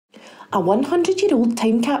A 100-year-old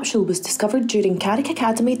time capsule was discovered during Carrick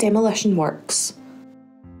Academy demolition works.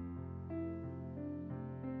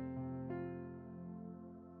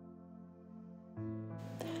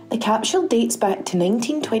 The capsule dates back to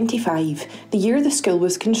 1925, the year the school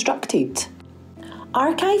was constructed.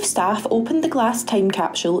 Archive staff opened the glass time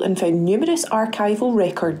capsule and found numerous archival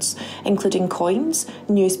records, including coins,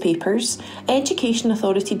 newspapers, Education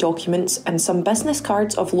Authority documents and some business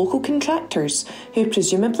cards of local contractors who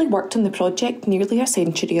presumably worked on the project nearly a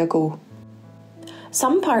century ago.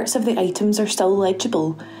 Some parts of the items are still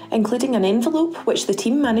legible, including an envelope which the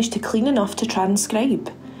team managed to clean enough to transcribe.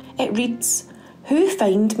 It reads, "Who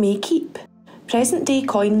find may keep. Present-day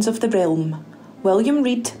coins of the realm. William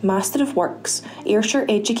Reid, Master of Works, Ayrshire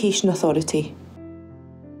Education Authority."